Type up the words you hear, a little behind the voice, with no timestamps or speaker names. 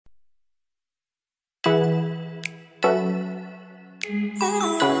Hi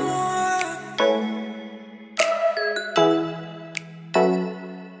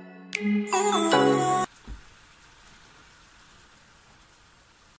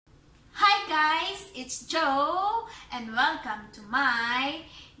guys, it's Joe and welcome to my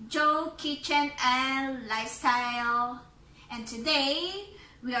Joe Kitchen and Lifestyle. And today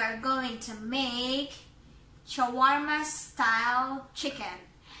we are going to make shawarma style chicken.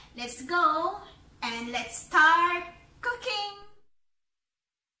 Let's go and let's start cooking.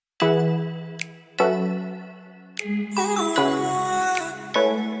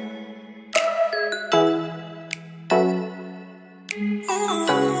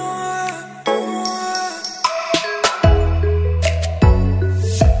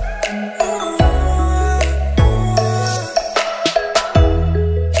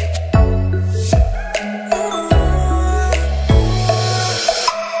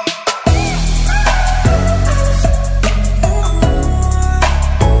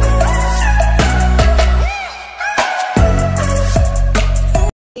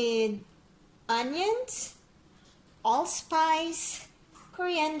 Onions, allspice,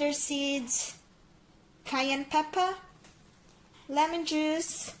 coriander seeds, cayenne pepper, lemon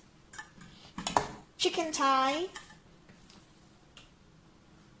juice, chicken thigh,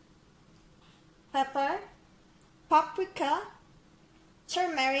 pepper, paprika,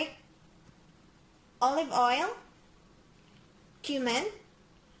 turmeric, olive oil, cumin,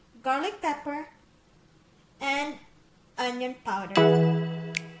 garlic pepper, and onion powder.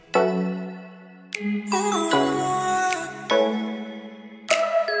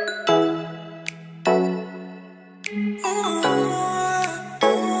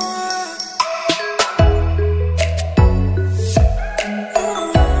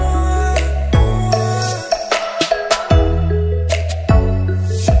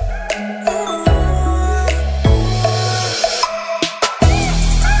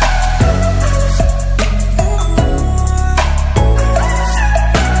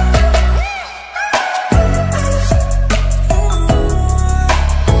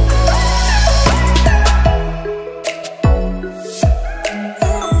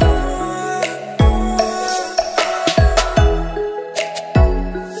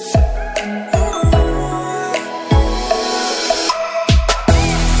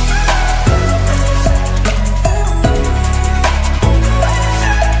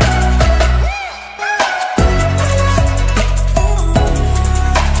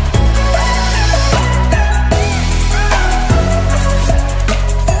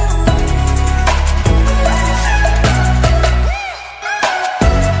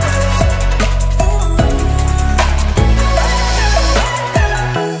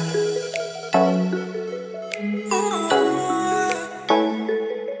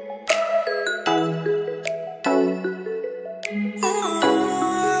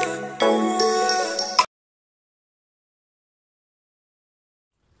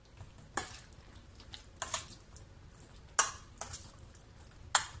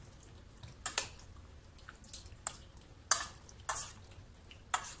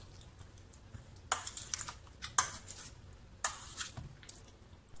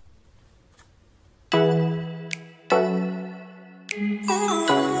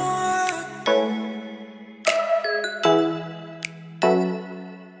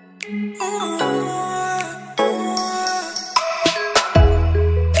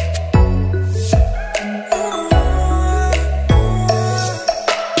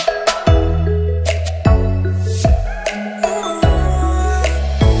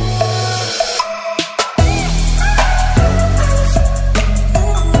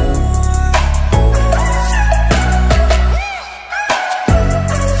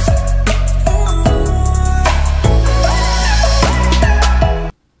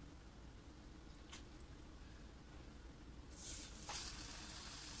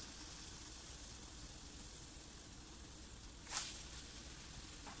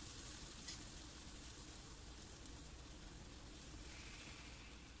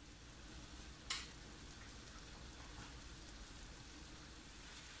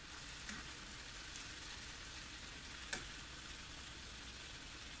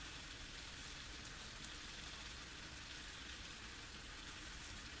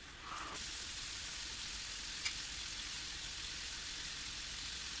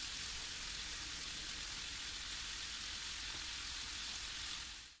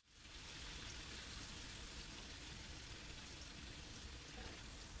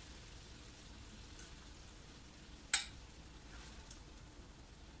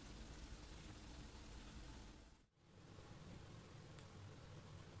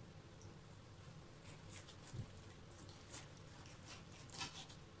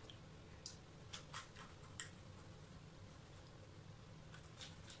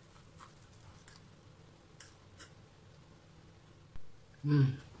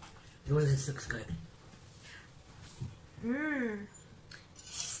 Mmm. Oh, this looks good. Mmm.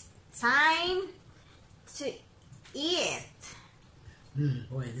 Time to eat. Mmm,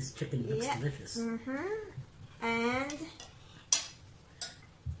 boy, this chicken looks delicious. And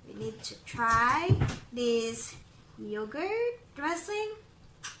we need to try this yogurt dressing.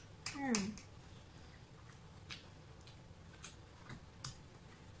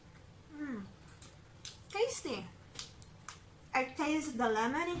 Tasty. I taste the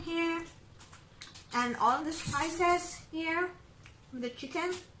lemon in here and all the spices here with the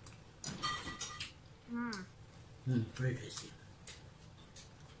chicken. Very tasty.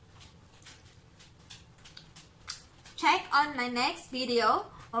 Check on my next video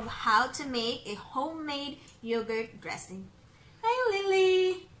of how to make a homemade yogurt dressing. Hi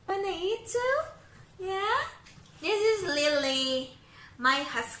Lily, wanna eat too? Yeah? This is Lily, my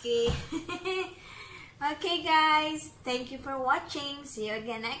husky. Okay guys, thank you for watching. See you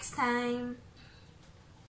again next time.